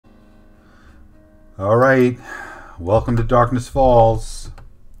All right, welcome to Darkness Falls.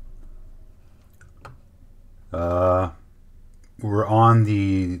 We're on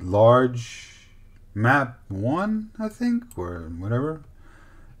the large map 1, I think, or whatever.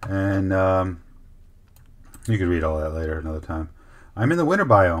 And you can read all that later another time. I'm in the winter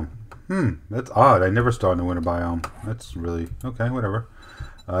biome. That's odd. I never started in the winter biome. That's really okay. Whatever.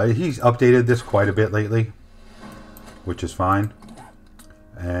 He's updated this quite a bit lately, which is fine.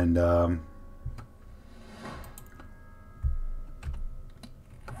 And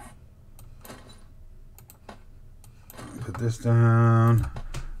put this down.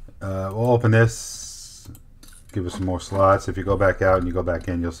 We'll open this. Give us some more slots. If you go back out and you go back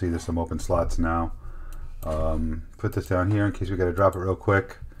in, you'll see there's some open slots now. Put this down here in case we got to drop it real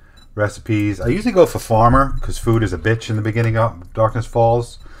quick. Recipes. I usually go for farmer because food is a bitch in the beginning of Darkness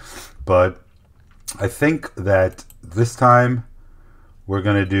Falls, but I think that this time we're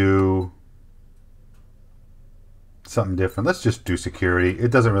gonna do something different. Let's just do security.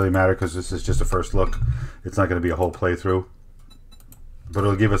 It doesn't really matter because this is just a first look. It's not going to be a whole playthrough, but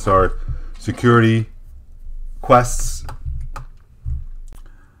it'll give us our security quests.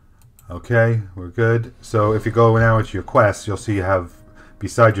 Okay, we're good. So if you go now into your quests, you'll see you have,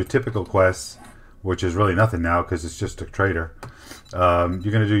 beside your typical quests, which is really nothing now because it's just a trader, you're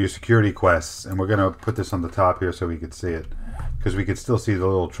going to do your security quests, and we're going to put this on the top here so we can see it, because we can still see the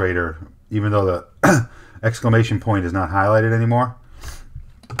little trader, even though the exclamation point is not highlighted anymore.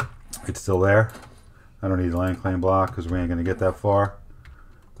 It's still there. I don't need a land claim block because we ain't going to get that far.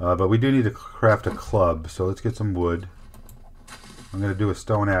 But we do need to craft a club, so let's get some wood. I'm going to do a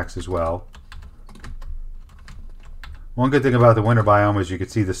stone axe as well. One good thing about the winter biome is you can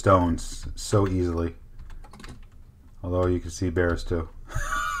see the stones so easily. Although you can see bears too.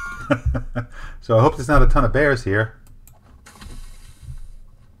 So I hope there's not a ton of bears here.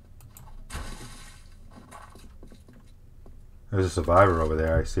 There's a survivor over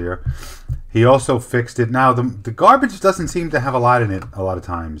there, I see her. He also fixed it. Now the garbage doesn't seem to have a lot in it a lot of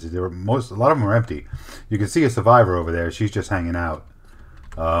times. A lot of them are empty. You can see a survivor over there. She's just hanging out.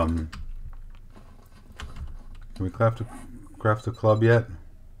 Can we craft a club yet?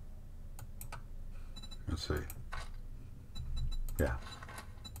 Let's see. Yeah.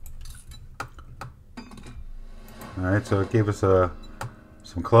 Alright, so it gave us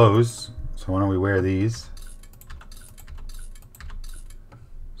some clothes. So why don't we wear these?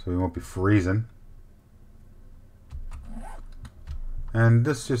 So we won't be freezing. And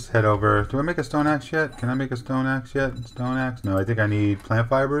let's just head over. Do I make a stone axe yet? Can I make a stone axe yet? Stone axe? No, I think I need plant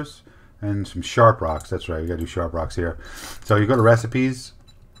fibers and some sharp rocks. That's right, we gotta do sharp rocks here. So you go to recipes,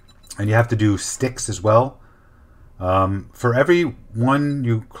 and you have to do sticks as well. For every one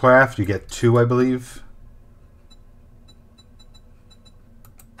you craft, you get 2, I believe.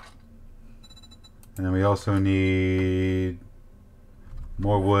 And then we also need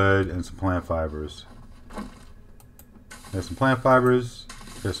more wood and some plant fibers. There's some plant fibers.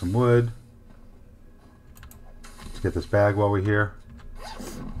 There's some wood. Let's get this bag while we're here.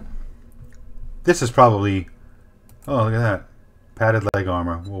 This is probably... Oh, look at that. Padded leg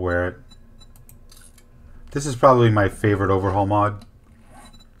armor. We'll wear it. This is probably my favorite overhaul mod.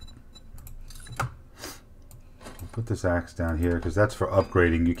 I'll put this axe down here because that's for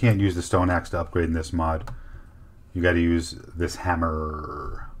upgrading. You can't use the stone axe to upgrade in this mod. You got to use this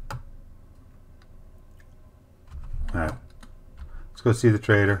hammer. Alright. Let's go see the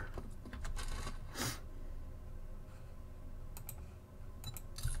trader.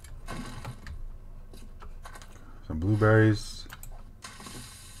 Some blueberries.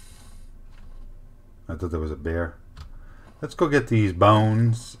 I thought there was a bear. Let's go get these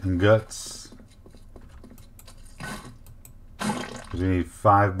bones and guts. Because we need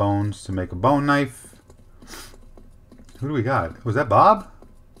 5 bones to make a bone knife. Who do we got? Was that Bob?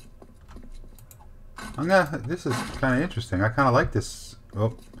 This is kind of interesting. I kind of like this.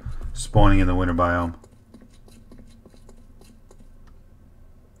 Oh, spawning in the winter biome.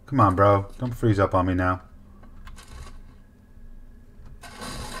 Come on, bro. Don't freeze up on me now.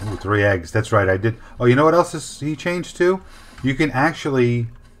 Ooh, 3 eggs. That's right, I did. Oh, you know what else he changed to? You can actually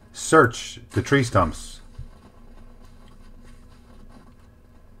search the tree stumps.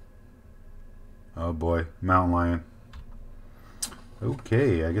 Oh boy, mountain lion.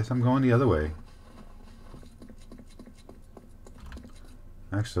 Okay, I guess I'm going the other way.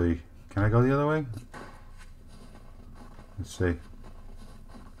 Actually, can I go the other way? Let's see.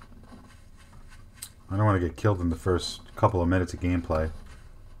 I don't want to get killed in the first couple of minutes of gameplay.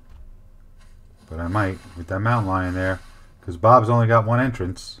 But I might with that mountain lion there. Because Bob's only got 1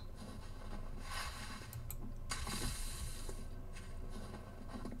 entrance.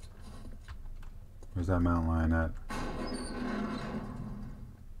 Where's that mountain lion at?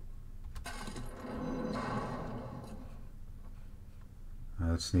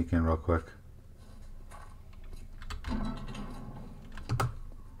 Let's sneak in real quick.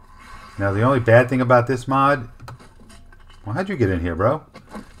 Now the only bad thing about this mod, well, how'd you get in here, bro?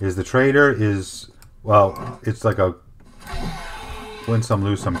 Is the trader is, well, it's like a win some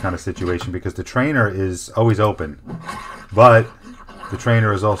lose some kind of situation because the trainer is always open, but the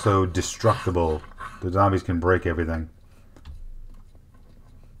trainer is also destructible. The zombies can break everything.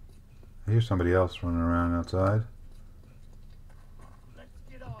 I hear somebody else running around outside.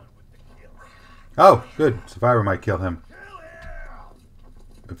 Oh, good. Survivor might kill him.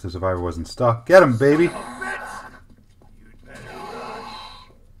 If the survivor wasn't stuck. Get him, baby!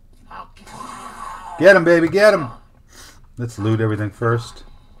 Get him, baby, get him! Let's loot everything first.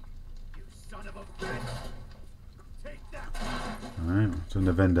 Alright, what's in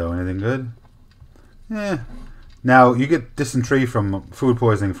the window? Anything good? Yeah. Now, you get dysentery from food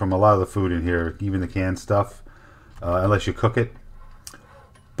poisoning from a lot of the food in here, even the canned stuff, unless you cook it.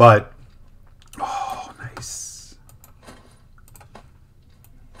 But, oh, nice.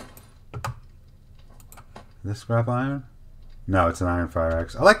 Is this scrap iron? No, it's an iron fire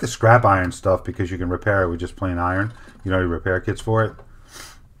axe. I like the scrap iron stuff because you can repair it with just plain iron. You don't need repair kits for it.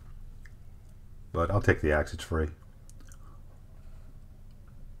 But I'll take the axe, it's free.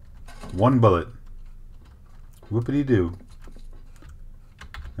 One bullet. Whoopity-doo.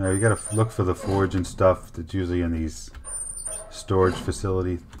 Now you gotta look for the forge and stuff that's usually in these storage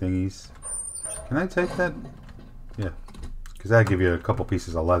facility thingies. Can I take that? Yeah. Because that'd give you a couple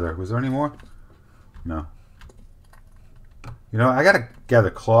pieces of leather. Was there any more? No. You know, I gotta gather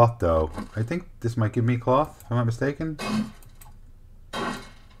cloth though. I think this might give me cloth, if I'm not mistaken.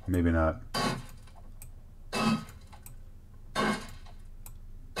 Maybe not.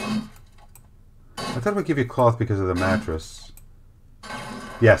 I thought it would give you cloth because of the mattress.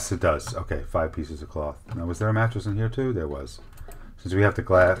 Yes, it does. Okay, 5 pieces of cloth. Now, was there a mattress in here too? There was. Since we have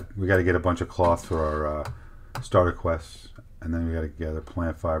to we got to get a bunch of cloth for our starter quests, and then we got to gather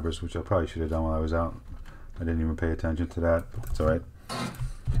plant fibers, which I probably should have done while I was out. I didn't even pay attention to that, but that's alright.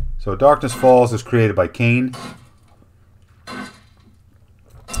 So Darkness Falls is created by Kane.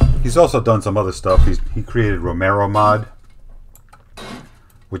 He's also done some other stuff. He created Romero mod,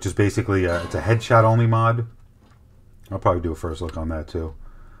 which is basically it's a headshot only mod. I'll probably do a first look on that too.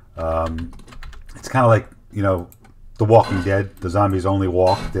 It's kind of like, you know, The Walking Dead. The zombies only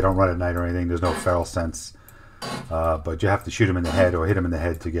walk. They don't run at night or anything. There's no feral sense. But you have to shoot them in the head or hit them in the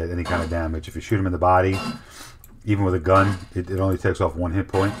head to get any kind of damage. If you shoot them in the body, even with a gun, it only takes off 1 hit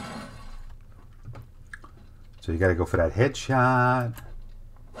point. So you got to go for that headshot.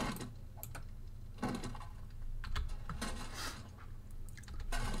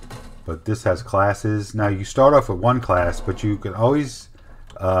 But this has classes. Now you start off with 1 class, but you can always...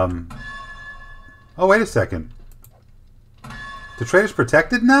 oh, wait a second. The trader's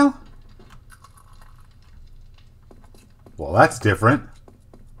protected now? Well, that's different.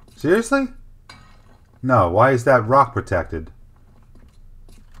 Seriously? No, why is that rock protected?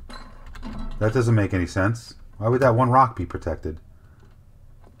 That doesn't make any sense. Why would that 1 rock be protected?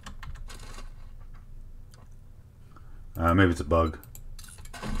 Maybe it's a bug.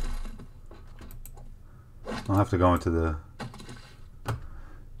 I'll have to go into the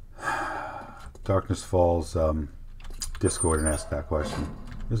Darkness Falls Discord and ask that question.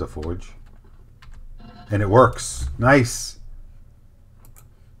 There's a forge. And it works. Nice.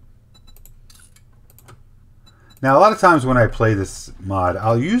 Now, a lot of times when I play this mod,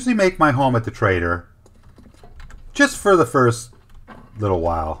 I'll usually make my home at the trader just for the first little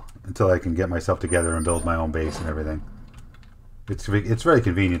while until I can get myself together and build my own base and everything. It's very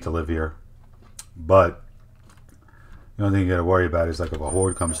convenient to live here. But the only thing you got to worry about is like if a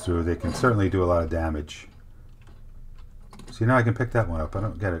horde comes through, they can certainly do a lot of damage. See, now I can pick that one up. I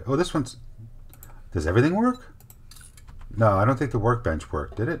don't get it. Oh, this one's... Does everything work? No, I don't think the workbench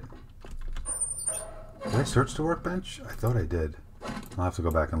worked. Did it? Did I search the workbench? I thought I did. I'll have to go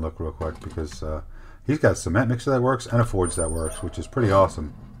back and look real quick because he's got a cement mixer that works and a forge that works, which is pretty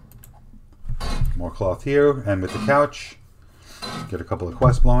awesome. More cloth here, and with the couch, get a couple of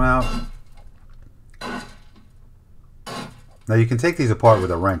quests blown out. Now you can take these apart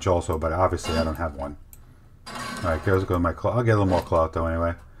with a wrench also, but obviously I don't have one. Alright, let's go to my cloth. I'll get a little more cloth though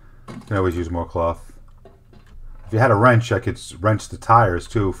anyway. You can always use more cloth. If you had a wrench, I could wrench the tires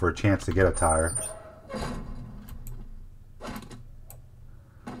too for a chance to get a tire.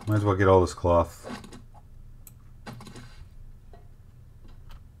 Might as well get all this cloth.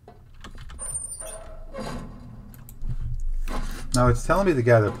 Now it's telling me to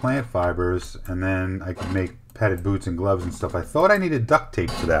gather plant fibers, and then I can make padded boots and gloves and stuff. I thought I needed duct tape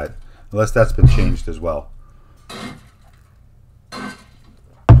for that, unless that's been changed as well.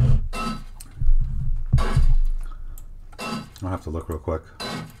 I'll have to look real quick.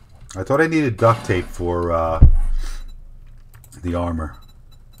 I thought I needed duct tape for the armor.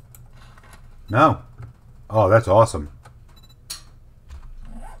 No. Oh, that's awesome.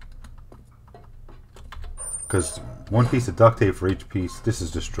 Because one piece of duct tape for each piece. This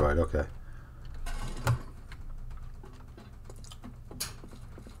is destroyed. Okay.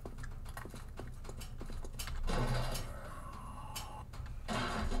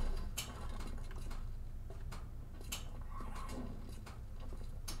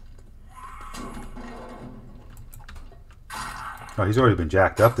 Oh, he's already been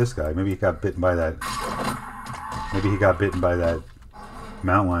jacked up, this guy. Maybe he got bitten by that. Maybe he got bitten by that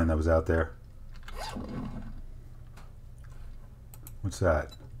mountain lion that was out there. What's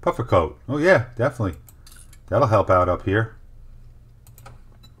that? Puffer coat. Oh yeah, definitely. That'll help out up here.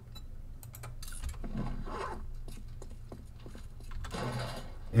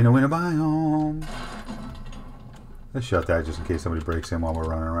 In a winter biome. Let's shut that just in case somebody breaks in while we're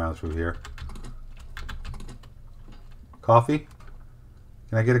running around through here. Coffee?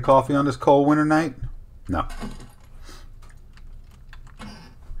 Can I get a coffee on this cold winter night? No.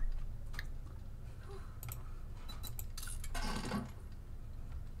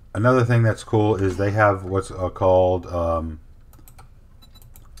 Another thing that's cool is they have what's called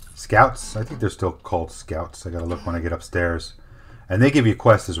scouts. I think they're still called scouts. I gotta look when I get upstairs. And they give you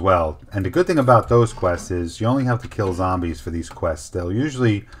quests as well. And the good thing about those quests is you only have to kill zombies for these quests. They'll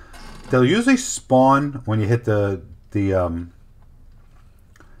usually spawn when you hit the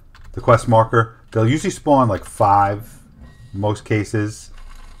quest marker. They'll usually spawn like 5 most cases.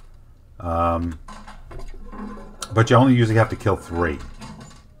 But you only usually have to kill 3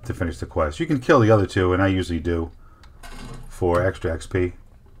 to finish the quest. You can kill the other 2, and I usually do for extra XP.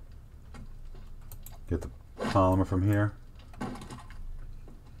 Get the polymer from here.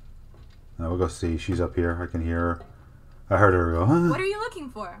 Now we'll go see. She's up here. I can hear her. I heard her go, huh? What are you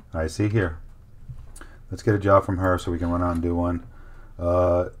looking for? I see here. Let's get a job from her so we can run out and do one.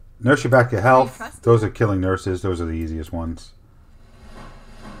 Nurse you back to health. Those are killing nurses. Those are the easiest ones.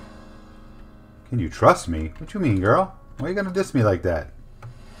 Can you trust me? What you mean, girl? Why are you going to diss me like that?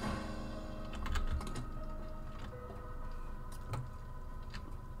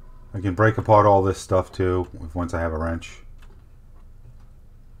 I can break apart all this stuff too once I have a wrench.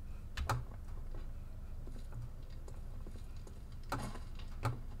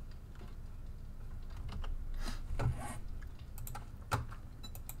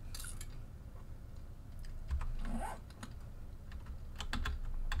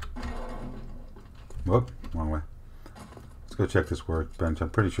 Whoop, wrong way. Let's go check this workbench. I'm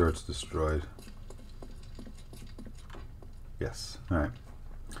pretty sure it's destroyed. Yes. Alright.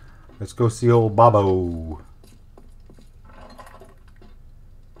 Let's go see old Bobo.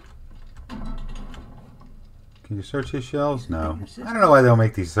 Can you search his shelves? No. I don't know why they'll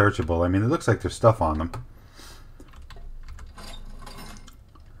make these searchable. I mean, it looks like there's stuff on them.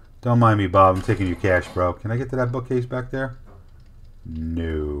 Don't mind me, Bob. I'm taking your cash, bro. Can I get to that bookcase back there?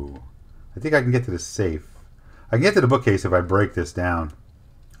 No. I think I can get to the safe. I can get to the bookcase if I break this down.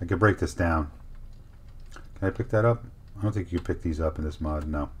 I can break this down. Can I pick that up? I don't think you can pick these up in this mod.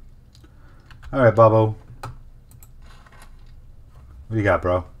 No. Alright, Bobo. What do you got,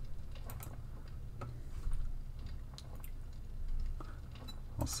 bro?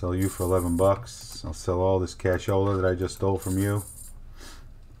 I'll sell you for 11 bucks. I'll sell all this cashola that I just stole from you.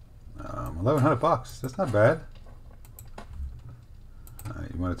 1100 bucks. That's not bad.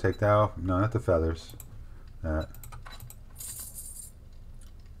 You want to take that off? No, not the feathers. That.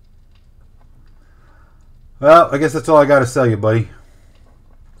 Well, I guess that's all I got to sell you, buddy.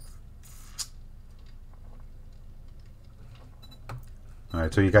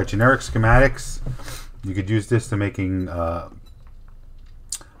 Alright, so you got generic schematics. You could use this to making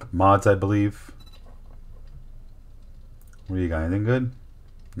mods, I believe. What do you got? Anything good?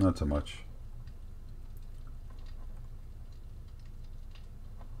 Not so much.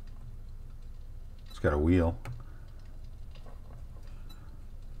 It's got a wheel.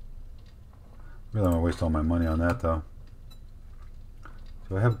 Really don't want to waste all my money on that, though.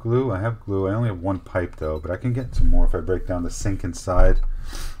 Do I have glue? I have glue. I only have 1 pipe, though, but I can get some more if I break down the sink inside.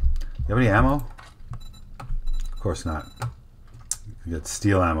 You have any ammo? Of course not. You get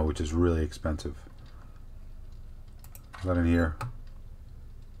steel ammo, which is really expensive. What in here?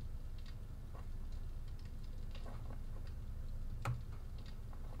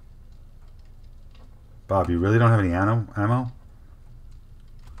 Bob, you really don't have any ammo?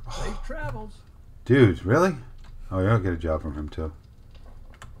 travels. Dude, really? Oh, you'll get a job from him too.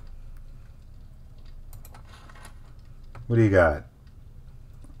 What do you got?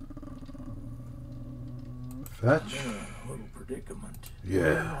 Fetch? Little predicament.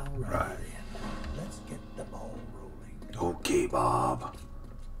 Yeah, right. Then. Let's get the ball rolling. Okay, Bob.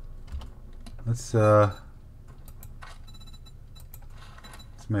 Let's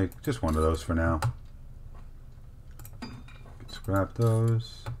make just one of those for now. Scrap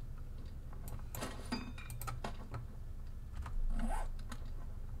those.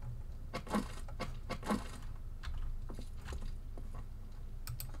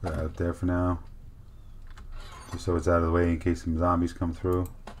 Put that out there for now. Just so it's out of the way in case some zombies come through.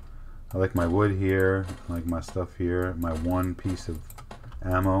 I like my wood here. I like my stuff here. My one piece of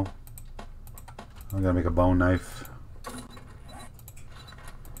ammo. I'm gonna make a bone knife. In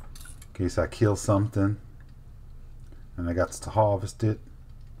case I kill something. And I got to harvest it.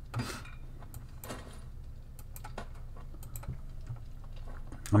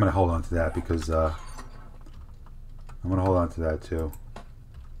 I'm gonna hold on to that because I'm gonna hold on to that too.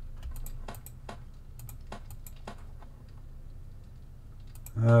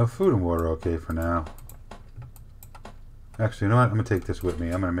 Food and water okay for now. Actually, you know what? I'm gonna take this with me.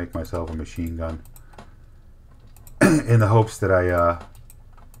 I'm gonna make myself a machine gun. In the hopes that I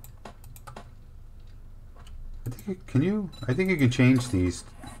think you can change these.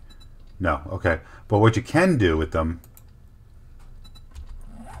 No, okay. But what you can do with them,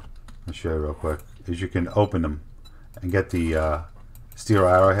 I'll show you real quick, is you can open them and get the steel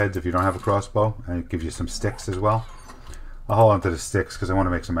arrowheads if you don't have a crossbow, and it gives you some sticks as well. I'll hold on to the sticks because I want to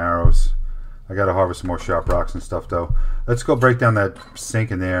make some arrows. I gotta harvest some more sharp rocks and stuff though. Let's go break down that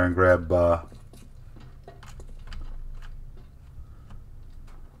sink in there and grab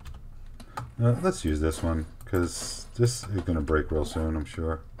let's use this one because this is gonna break real soon, I'm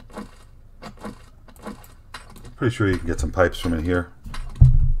sure. Pretty sure you can get some pipes from in here.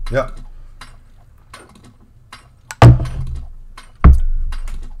 Yep.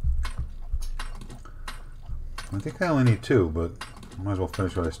 I think I only need 2, but I might as well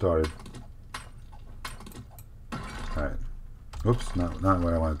finish what I started. Alright. Oops, not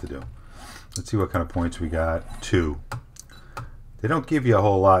what I wanted to do. Let's see what kind of points we got. 2. They don't give you a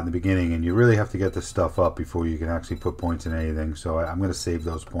whole lot in the beginning, and you really have to get this stuff up before you can actually put points in anything. So I'm going to save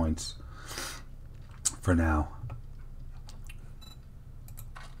those points for now.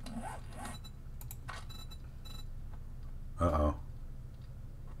 Uh-oh.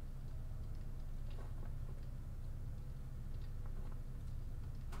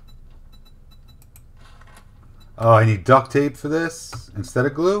 Oh, I need duct tape for this instead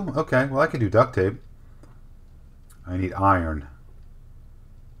of glue? Okay, well I can do duct tape. I need iron.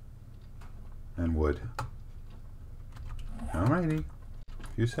 And wood. Alrighty.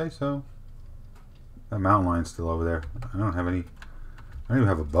 If you say so. That mountain line's still over there. I don't even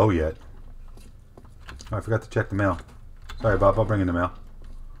have a bow yet. Oh, I forgot to check the mail. Sorry, Bob, I'll bring in the mail.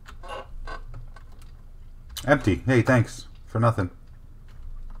 Empty. Hey, thanks. For nothing.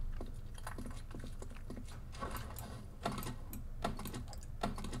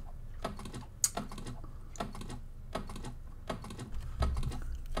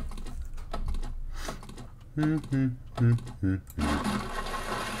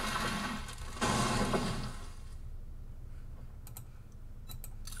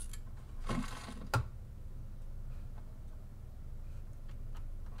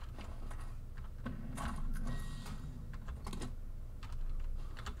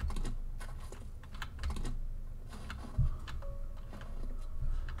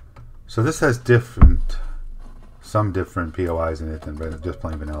 So this has some different POIs in it than just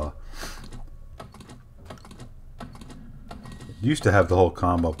plain vanilla. It used to have the whole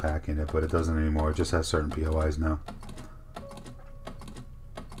combo pack in it, but it doesn't anymore. It just has certain POIs now.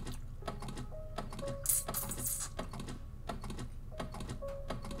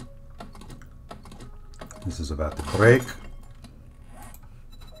 This is about to break.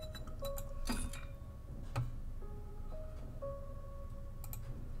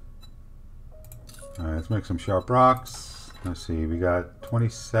 Alright, let's make some sharp rocks. Let's see, we got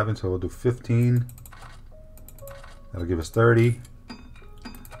 27, so we'll do 15. That'll give us 30.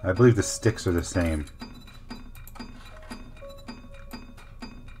 I believe the sticks are the same.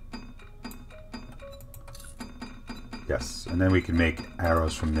 Yes, and then we can make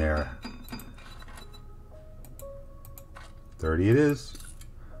arrows from there. 30 it is.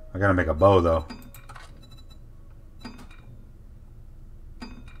 I gotta make a bow though.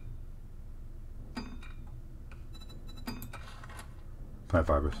 Plant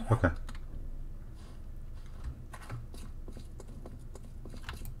fibers, okay.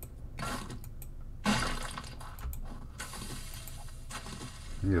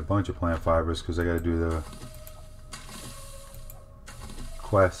 I need a bunch of plant fibers because I got to do the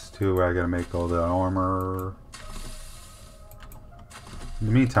quest too, where I got to make all the armor. In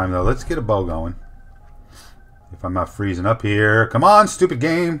the meantime, though, let's get a bow going. If I'm not freezing up here. Come on, stupid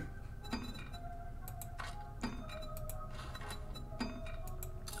game!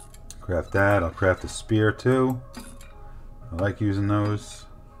 Craft that. I'll craft a spear too. I like using those.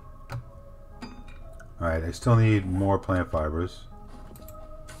 Alright, I still need more plant fibers.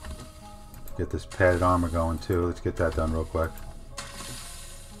 Get this padded armor going too. Let's get that done real quick.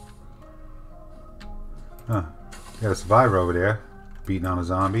 Huh. Got a survivor over there. Beating on a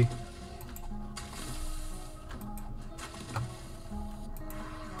zombie.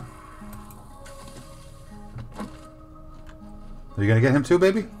 Are you gonna get him too,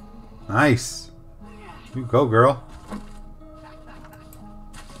 baby? Nice. You go, girl.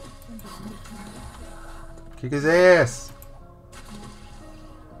 Kick his ass.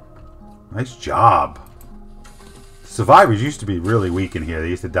 Nice job. Survivors used to be really weak in here. They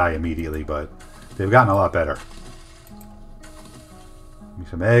used to die immediately, but they've gotten a lot better. Give me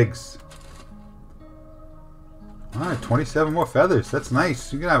some eggs. Alright, 27 more feathers. That's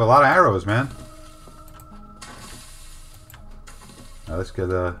nice. You're gonna have a lot of arrows, man. Now let's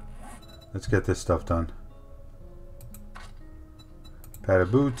get this stuff done.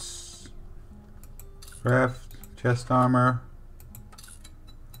 Padded boots. Craft. Chest armor.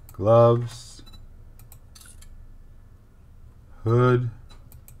 Gloves. Hood.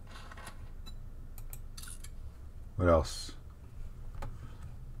 What else?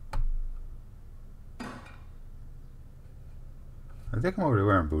 I think I'm already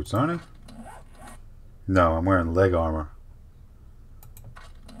wearing boots, aren't I? No, I'm wearing leg armor.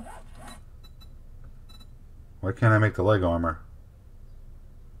 Why can't I make the leg armor?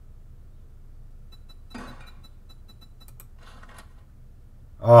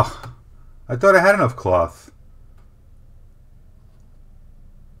 Oh, I thought I had enough cloth.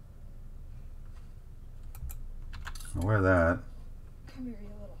 I'll wear that. Come here, you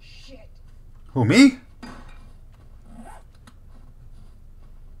little shit. Who, me?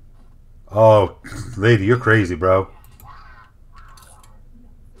 Oh, lady, you're crazy, bro.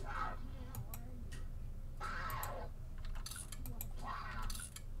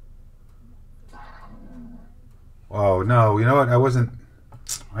 Oh, no, you know what?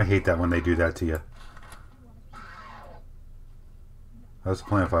 I hate that when they do that to you. That was a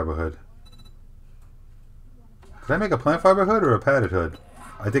plant fiber hood. Did I make a plant fiber hood or a padded hood?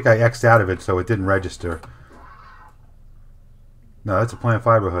 I think I X'd out of it so it didn't register. No, that's a plant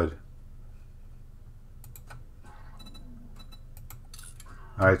fiber hood.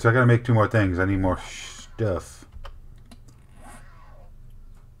 Alright, so I gotta make 2 more things. I need more stuff.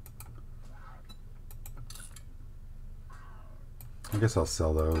 I guess I'll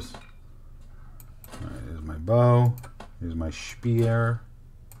sell those. Alright, here's my bow. Here's my spear.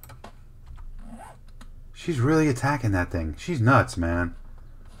 She's really attacking that thing. She's nuts, man.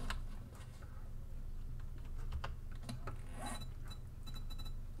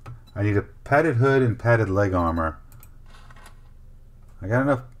 I need a padded hood and padded leg armor. I got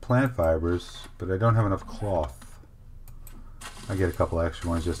enough plant fibers, but I don't have enough cloth. I'll get a couple extra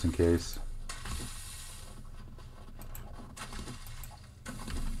ones just in case.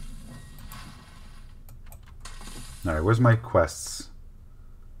 Alright, where's my quests?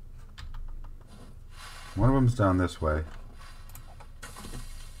 One of them's down this way.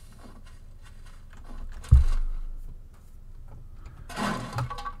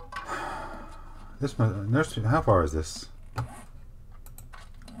 This nursery, how far is this?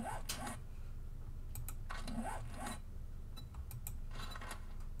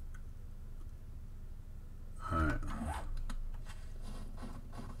 Alright.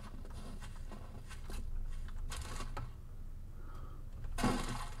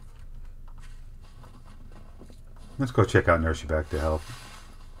 Let's go check out Nurse You Back to Health.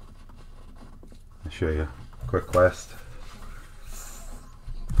 I'll show you a quick quest.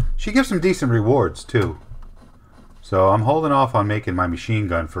 She gives some decent rewards too. So I'm holding off on making my machine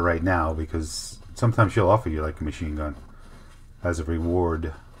gun for right now because sometimes she'll offer you like a machine gun as a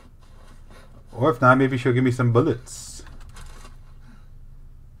reward. Or if not, maybe she'll give me some bullets.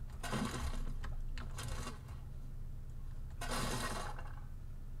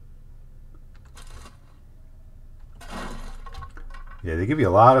 Yeah, they give you a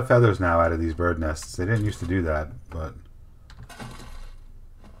lot of feathers now out of these bird nests. They didn't used to do that, but...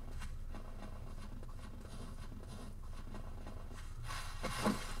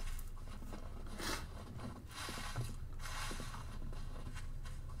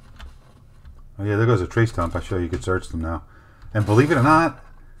 Oh yeah, there goes a tree stump. I show you could search them now. And believe it or not,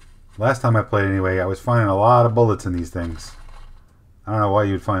 Last time I played anyway, I was finding a lot of bullets in these things. I don't know why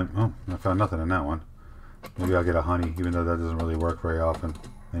you'd find... Oh, I found nothing in that one. Maybe I'll get a honey, even though that doesn't really work very often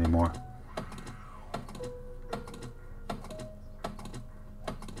anymore.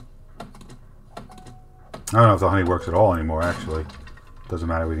 I don't know if the honey works at all anymore, actually. Doesn't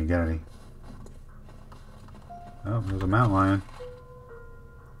matter, we didn't get any. Oh, there's a mountain lion.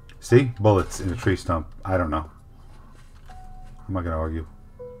 See? Bullets in a tree stump. I don't know. I'm not going to argue.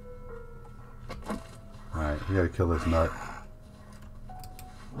 Alright, we got to kill this nut.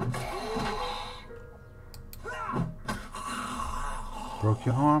 Broke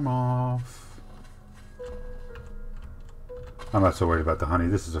your arm off. I'm not so worried about the honey.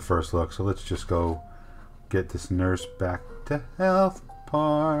 This is a first look, so let's just go get this nurse back to health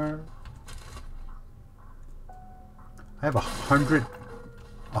part. I have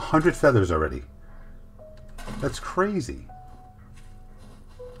 100 feathers already. That's crazy.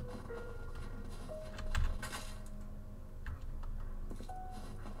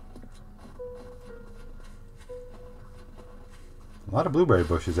 A lot of blueberry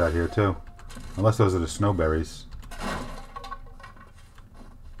bushes out here too. Unless those are the snowberries.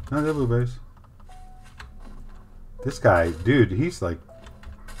 No, they're blueberries. This guy, dude, he's like...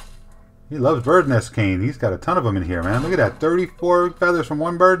 He loves bird nest cane. He's got a ton of them in here, man. Look at that. 34 feathers from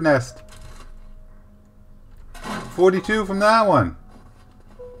one bird nest. 42 from that one.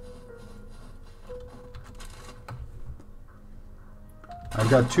 I've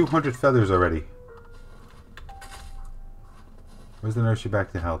got 200 feathers already. Where's the nurse? You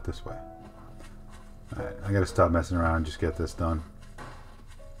back to health this way. Alright, I gotta stop messing around and just get this done.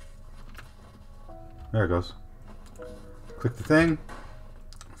 There it goes. Click the thing.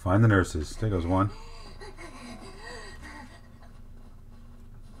 Find the nurses. There goes one.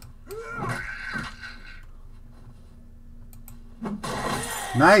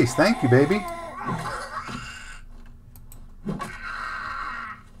 Nice, thank you, baby.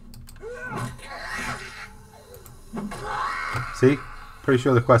 See? Pretty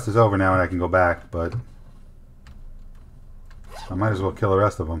sure the quest is over now and I can go back, but I might as well kill the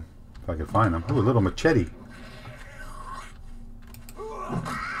rest of them if I can find them. Ooh, a little machete.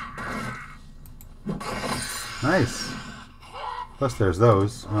 Nice. Plus there's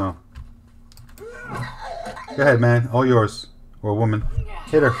those. Oh. Go ahead, man. All yours. Or woman.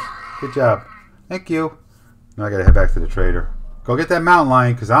 Hit her. Good job. Thank you. Now I gotta head back to the trader. Go get that mountain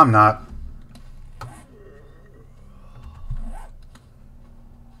lion, because I'm not.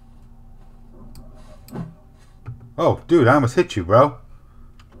 Oh, dude, I almost hit you, bro.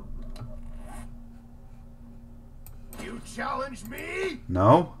 You challenge me?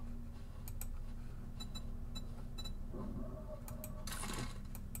 No.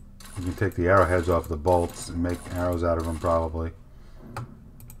 You can take the arrowheads off the bolts and make arrows out of them, probably.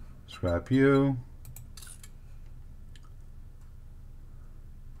 Scrap you.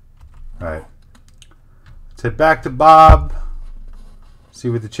 Alright. Let's head back to Bob. See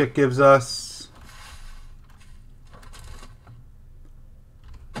what the chick gives us.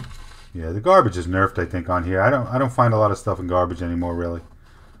 Yeah, the garbage is nerfed, I think, on here. I don't find a lot of stuff in garbage anymore, really.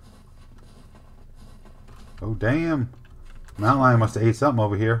 Oh, damn. Mountain lion must have ate something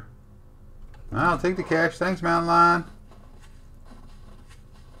over here. I'll take the cash. Thanks, mountain lion.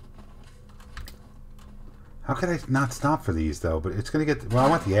 How could I not stop for these, though? But it's going to get... Well, I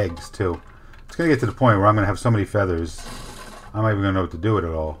want the eggs, too. It's going to get to the point where I'm going to have so many feathers, I'm not even going to know what to do with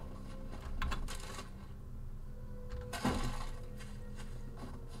it all.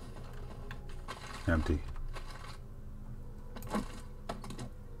 Empty.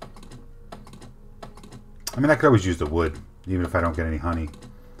 I mean, I could always use the wood, even if I don't get any honey.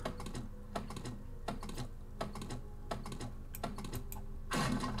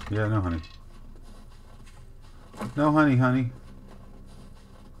 Yeah, no honey. No honey, honey.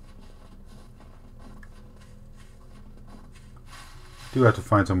 Do have to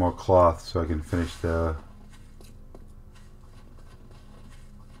find some more cloth so I can finish the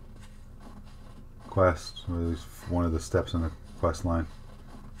quest, or at least one of the steps in the quest line.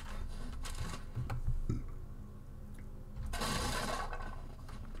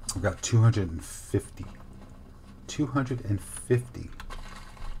 I've got 250. 250. Give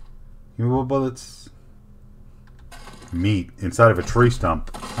me more bullets. Meat inside of a tree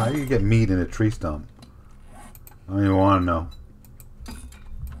stump. How do you get meat in a tree stump? I don't even want to know.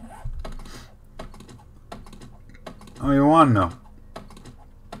 I don't even want to know.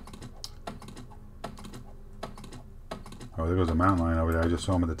 Oh, there goes a mountain lion over there. I just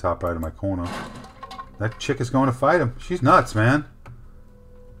saw him at the top right of my corner. That chick is going to fight him. She's nuts, man.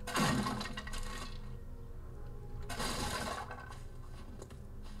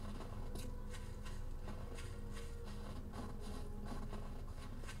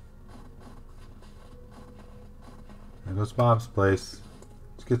 goes Bob's place.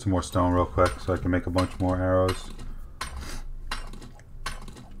 Let's get some more stone real quick so I can make a bunch more arrows.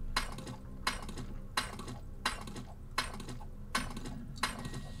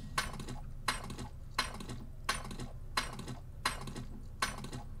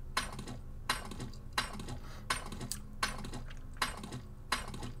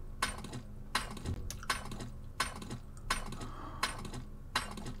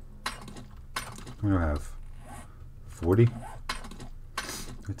 What do I have? 40?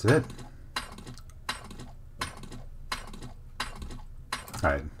 That's it.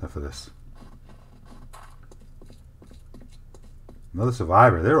 Alright, enough of this. Another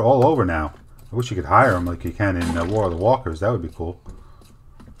survivor. They're all over now. I wish you could hire them like you can in War of the Walkers. That would be cool.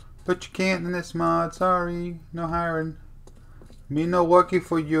 But you can't in this mod. Sorry. No hiring. Me no working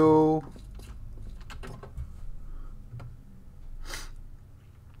for you.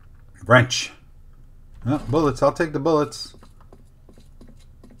 Wrench. Oh, bullets. I'll take the bullets.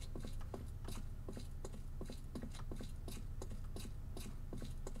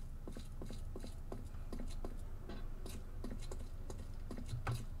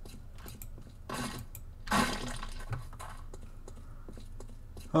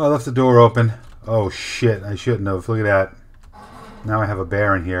 Oh, I left the door open. Oh shit, I shouldn't have. Look at that. Now I have a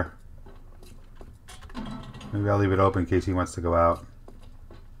bear in here. Maybe I'll leave it open in case he wants to go out.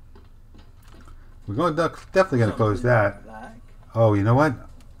 We're going to, definitely going to close that. Oh, you know what?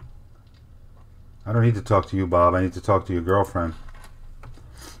 I don't need to talk to you, Bob. I need to talk to your girlfriend.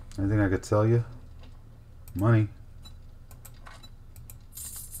 Anything I could sell you? Money.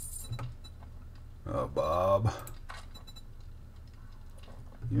 Oh, Bob.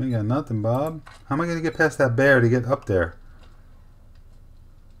 You ain't got nothing, Bob. How am I going to get past that bear to get up there?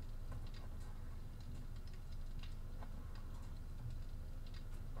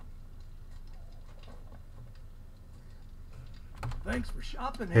 Thanks for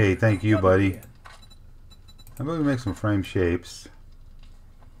shopping. Hey, thank you, buddy. How about we make some frame shapes?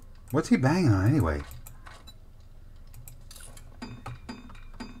 What's he banging on anyway?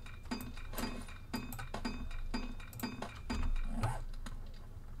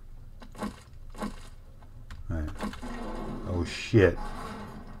 Right. Oh shit.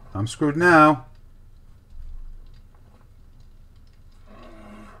 I'm screwed now.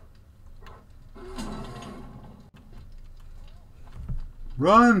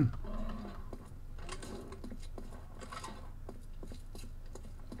 Run!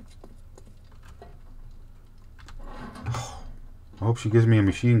 I hope she gives me a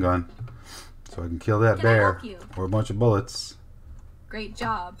machine gun so I can kill that bear or a bunch of bullets. Great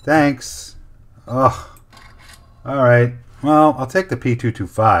job. Thanks. Ugh. Alright. Well, I'll take the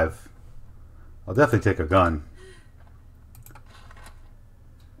P225. I'll definitely take a gun.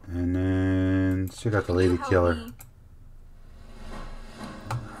 And then check out the lady killer.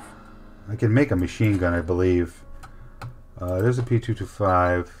 I can make a machine gun, I believe. There's a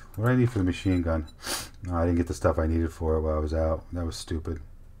P225. What do I need for the machine gun? No, I didn't get the stuff I needed for it while I was out. That was stupid.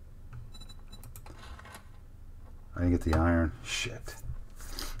 I didn't get the iron. Shit.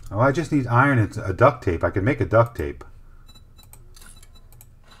 Oh, I just need iron and a duct tape. I can make a duct tape.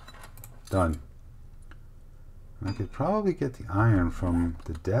 Done. I could probably get the iron from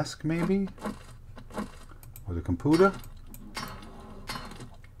the desk, maybe? Or the computer?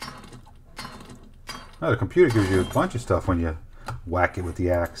 Oh, the computer gives you a bunch of stuff when you whack it with the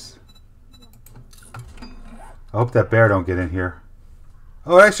axe. I hope that bear don't get in here.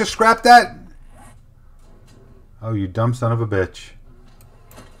 Oh, I just scrapped that? Oh, you dumb son of a bitch.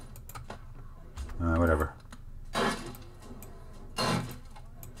 Whatever.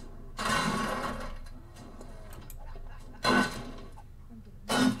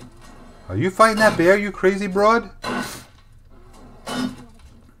 Are you fighting that bear, you crazy broad?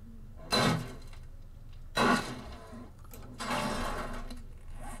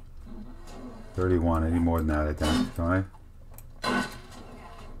 I need more than that, I think, don't I?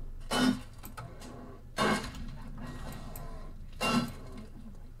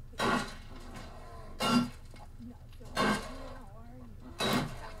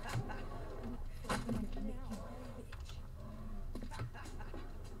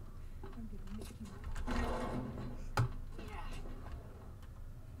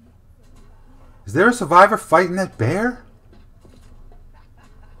 Is there a survivor fighting that bear?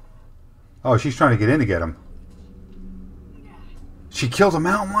 Oh, she's trying to get in to get him. She killed a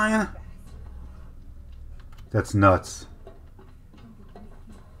mountain lion? That's nuts. I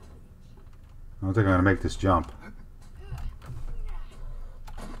don't think I'm going to make this jump.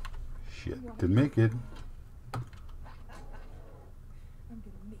 Shit, didn't make it.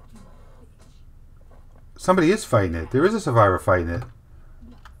 Somebody is fighting it. There is a survivor fighting it.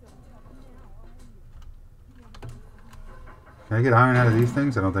 Can I get iron out of these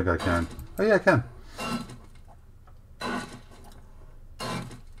things? I don't think I can. Oh yeah, I can.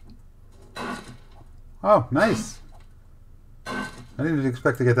 Oh, nice. I didn't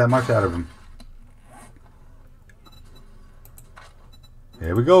expect to get that much out of him.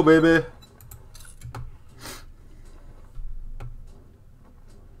 Here we go, baby.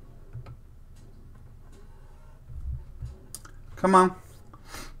 Come on.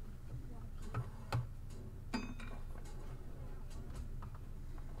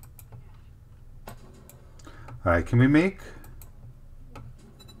 Alright, can we make...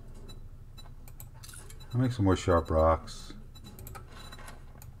 I'll make some more sharp rocks.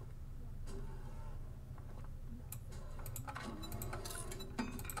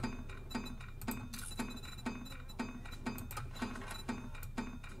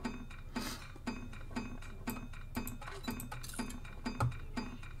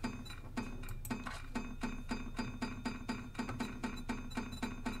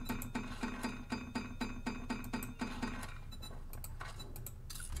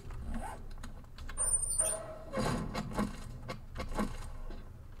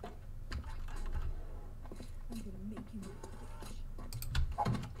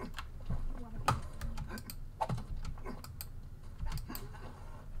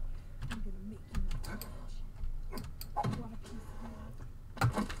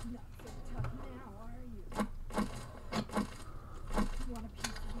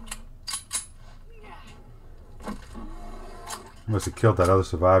 Must have killed that other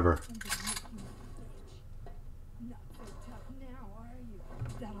survivor. Not so tough now, are you?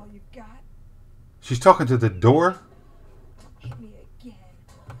 Is that all you've got? She's talking to the door? Hit me again.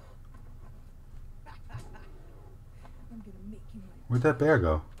 I'm gonna make you my... Where'd that bear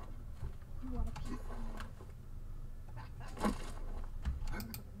go? You want a piece of me? I'm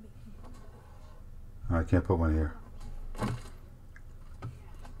gonna make you my... Oh, I can't put one here.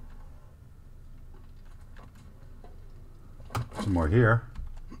 Some more here.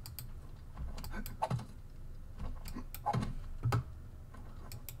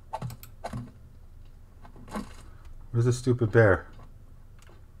 Where's the stupid bear?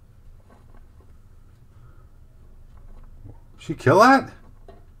 She kill that?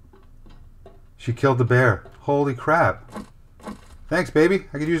 She killed the bear. Holy crap. Thanks, baby.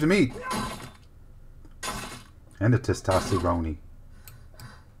 I could use the meat. And the testosterone. I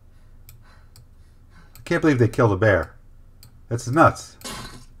can't believe they killed a bear. That's nuts.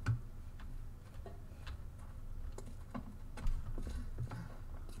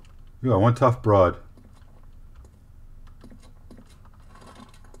 You are one tough broad.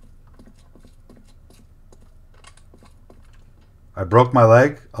 I broke my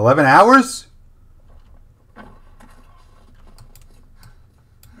leg. 11 hours?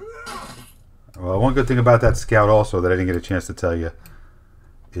 Well, one good thing about that scout also that I didn't get a chance to tell you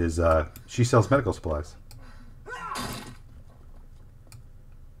is she sells medical supplies.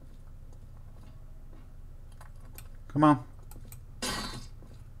 Come on.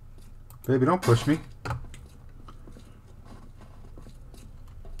 Baby, don't push me.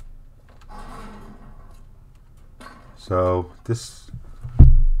 So, this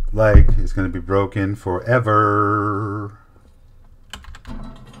leg is going to be broken forever.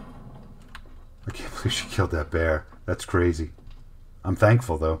 I can't believe she killed that bear. That's crazy. I'm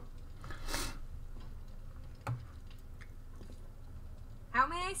thankful, though. How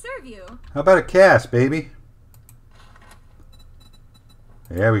may I serve you? How about a cast, baby?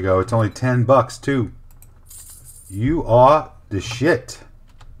 There we go. It's only 10 bucks, too. You are the shit.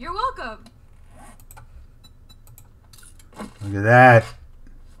 You're welcome. Look at that.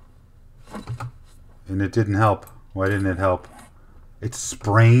 And it didn't help. Why didn't it help? It's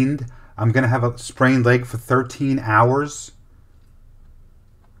sprained. I'm going to have a sprained leg for 13 hours.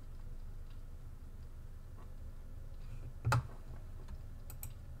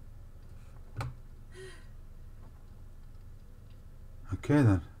 Okay,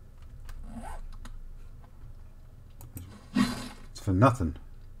 then. It's for nothing.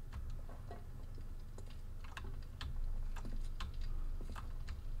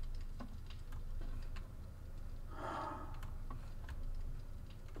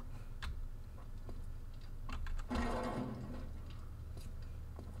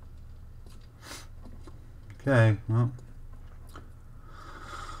 Okay, well.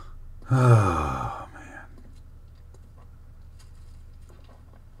 Oh, man.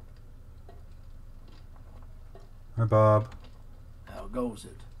 Hi, Bob. How goes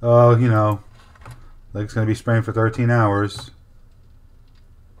it? Oh, you know. Leg's going to be sprained for 13 hours.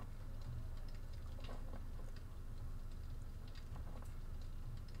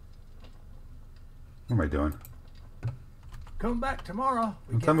 What am I doing? Come back tomorrow.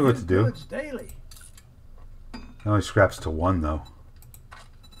 We Don't tell get me what new to do. goods daily. It only scraps to 1 though.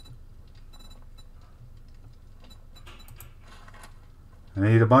 I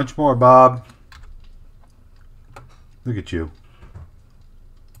need a bunch more, Bob. Look at you.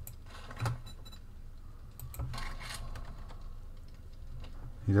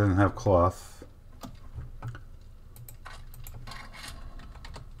 He doesn't have cloth.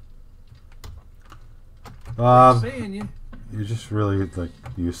 Bob, Seeing you. you're just really like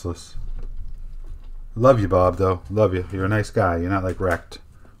useless. Love you, Bob, though. Love you. You're a nice guy. You're not like Wrecked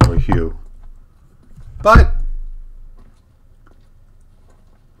or Hugh. But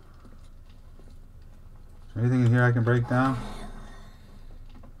is there anything in here I can break down?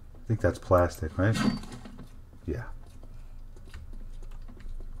 I think that's plastic, right? Yeah.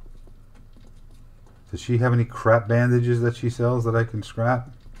 Does she have any crap bandages that she sells that I can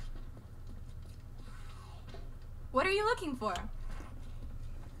scrap? What are you looking for?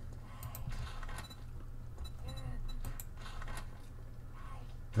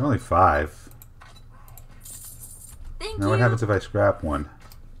 They're only 5. Thank Now you. what happens if I scrap one?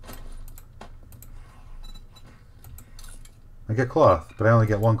 I get cloth, but I only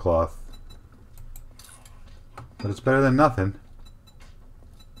get 1 cloth. But it's better than nothing.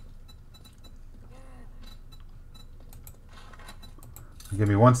 Give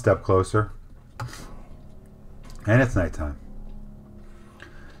me 1 step closer. And it's nighttime.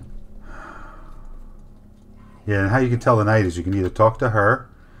 Yeah, and how you can tell the night is you can either talk to her,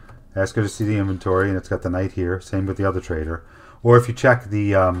 ask her to see the inventory, and it's got the night here. Same with the other trader. Or if you check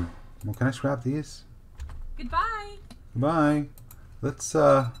the... well, can I scrap these? Goodbye. Bye. Let's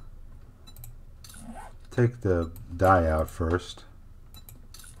take the dye out first.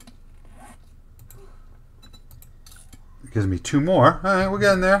 It gives me 2 more. Alright, we're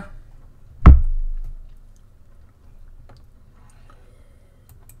getting there.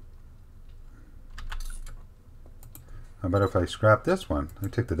 How about if I scrap this one? Let me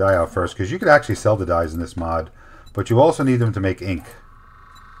take the dye out first, because you could actually sell the dyes in this mod, but you also need them to make ink.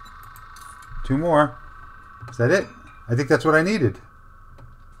 2 more. Is that it? I think that's what I needed.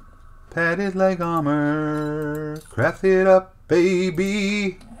 Padded leg armor. Craft it up,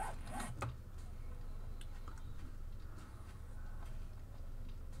 baby.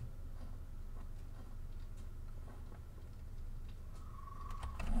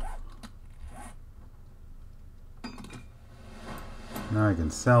 Now I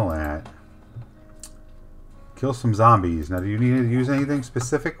can sell that. Kill some zombies. Now, do you need to use anything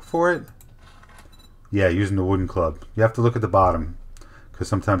specific for it? Yeah, using the wooden club. You have to look at the bottom, because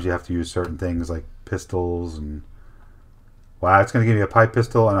sometimes you have to use certain things like pistols and... Wow, it's going to give me a pipe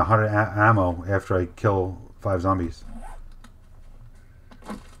pistol and 100 ammo after I kill 5 zombies.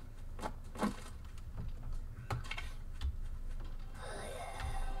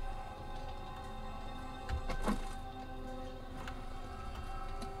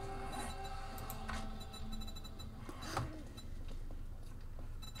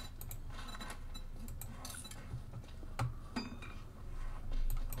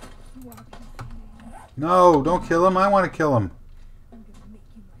 No, don't kill him. I want to kill him. I'm gonna make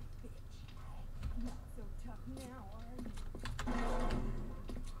you my bitch. Not so tough now, are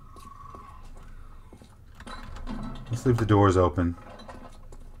you? Let's leave the doors open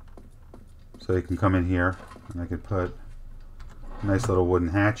so they can come in here, and I can put a nice little wooden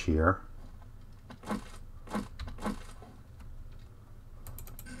hatch here.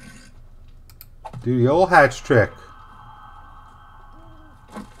 Do the old hatch trick.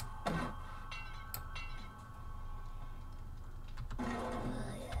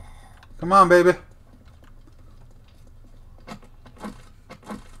 Come on, baby.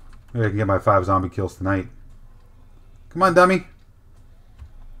 Maybe I can get my 5 zombie kills tonight. Come on, dummy.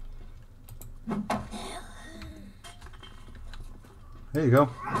 There you go.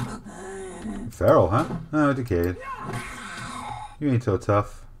 Feral, huh? Oh, decayed. You ain't so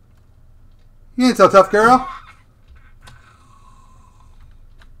tough. You ain't so tough, girl.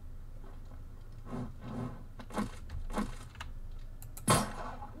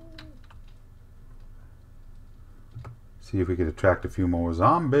 See if we could attract a few more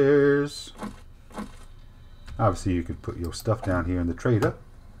zombies. Obviously, you could put your stuff down here in the trader.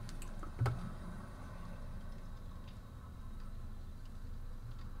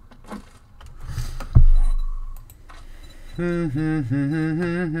 Let's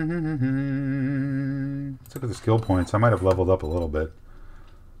look at the skill points. I might have leveled up a little bit.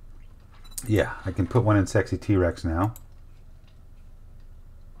 Yeah, I can put one in Sexy T-Rex now.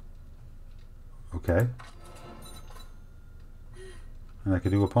 Okay. And I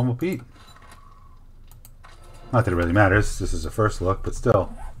could do a Pummel Pete. Not that it really matters. This is a first look, but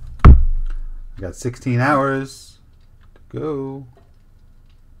still. We got 16 hours to go.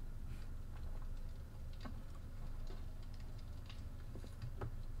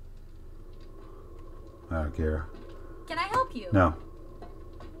 I don't care. Can I help you? No.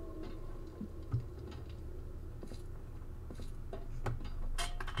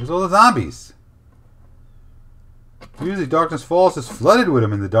 There's all the zombies. Usually Darkness Falls is flooded with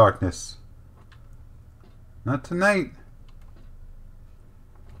them in the darkness. Not tonight.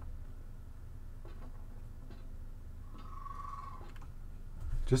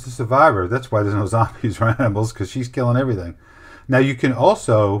 Just a survivor. That's why there's no zombies or animals, because she's killing everything. Now you can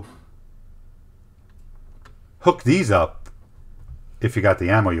also hook these up if you got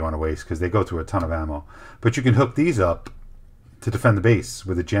the ammo you want to waste, because they go through a ton of ammo. But you can hook these up to defend the base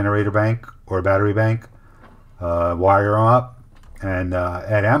with a generator bank or a battery bank. Wire them up and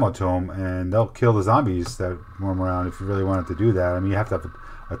add ammo to them, and they'll kill the zombies that roam around if you really wanted to do that. I mean, you have to have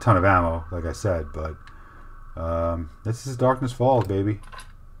a ton of ammo, like I said, but this is Darkness Falls, baby.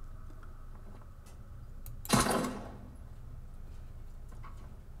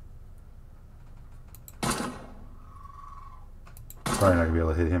 Probably not going to be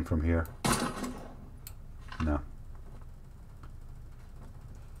able to hit him from here. No.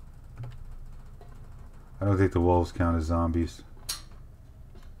 I don't think the wolves count as zombies.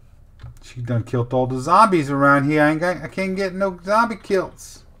 She done killed all the zombies around here. I can't get no zombie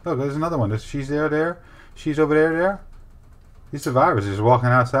kills. Look, there's another one. She's there. She's over there. These survivors are just walking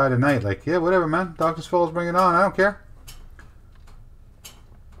outside at night like, yeah, whatever, man. Darkness Falls, bring it on. I don't care.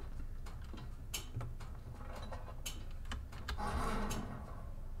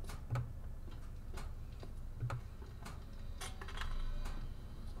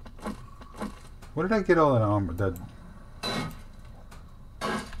 Where did I get all that armor?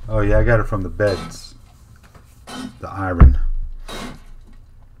 Oh yeah, I got it from the beds. The iron.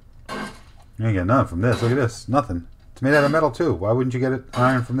 You ain't got nothing from this. Look at this. Nothing. It's made out of metal too. Why wouldn't you get it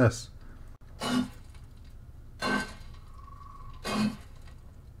iron from this?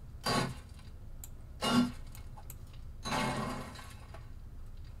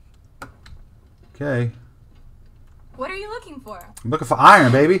 Okay. What are you looking for? I'm looking for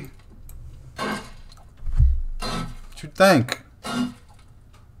iron, baby. What you think?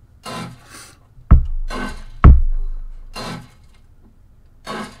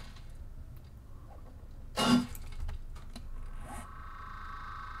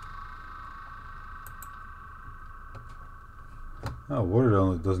 Oh, water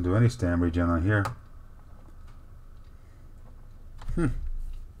doesn't do any stam regen on here.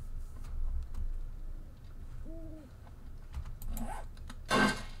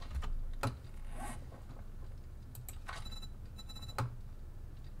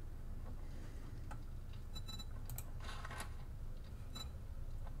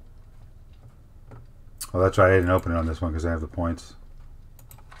 Oh, that's right. I didn't open it on this one because I have the points.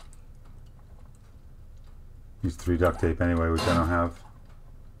 Use 3 duct tape anyway, which I don't have.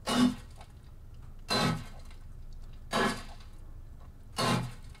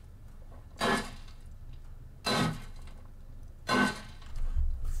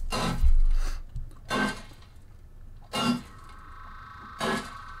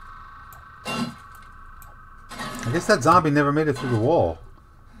 I guess that zombie never made it through the wall.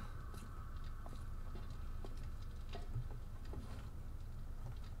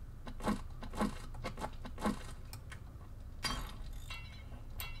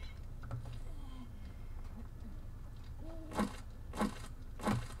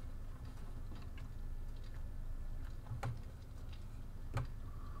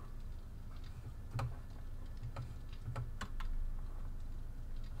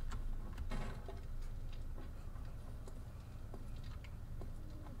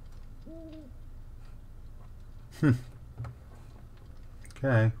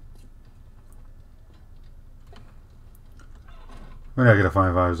 Okay. We're not gonna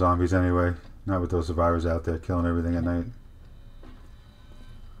find 5 zombies anyway. Not with those survivors out there killing everything at night.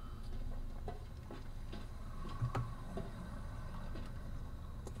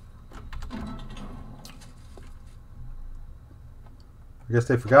 I guess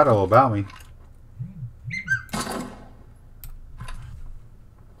they forgot all about me.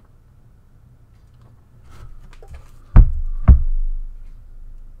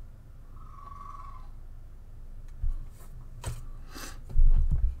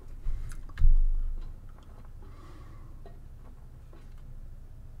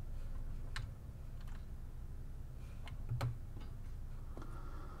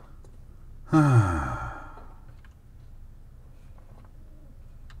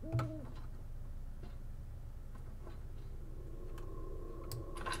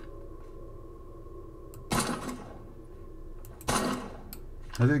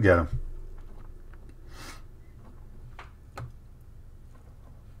 I did get him.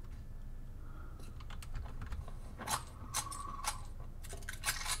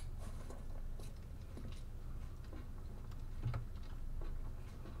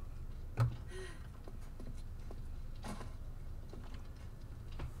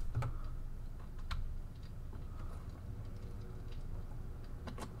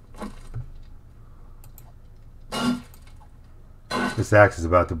 This axe is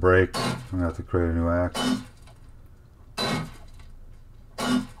about to break. I'm gonna have to create a new axe.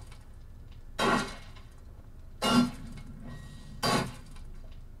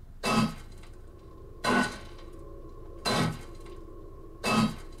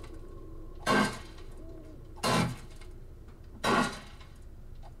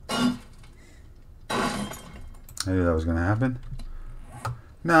 I knew that was gonna happen.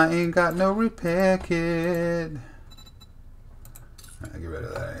 Nah, I ain't got no repair kit. I'll get rid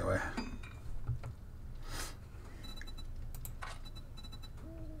of that anyway.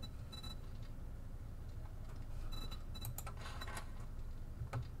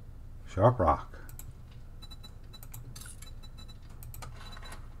 Sharp rock.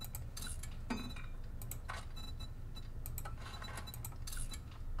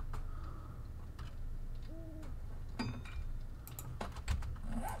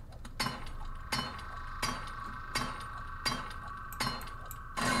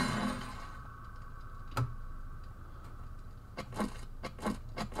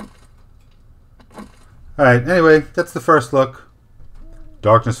 Alright, anyway, that's the first look.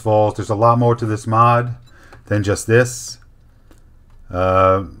 Darkness Falls. There's a lot more to this mod than just this.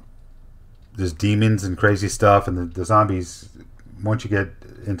 There's demons and crazy stuff, and the zombies, once you get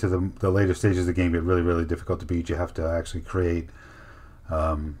into the later stages of the game, get really, really difficult to beat. You have to actually create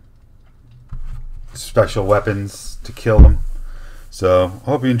special weapons to kill them. So, I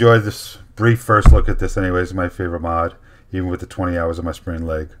hope you enjoyed this brief first look at this anyways. My favorite mod, even with the 20 hours of my sprained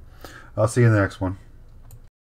leg. I'll see you in the next one.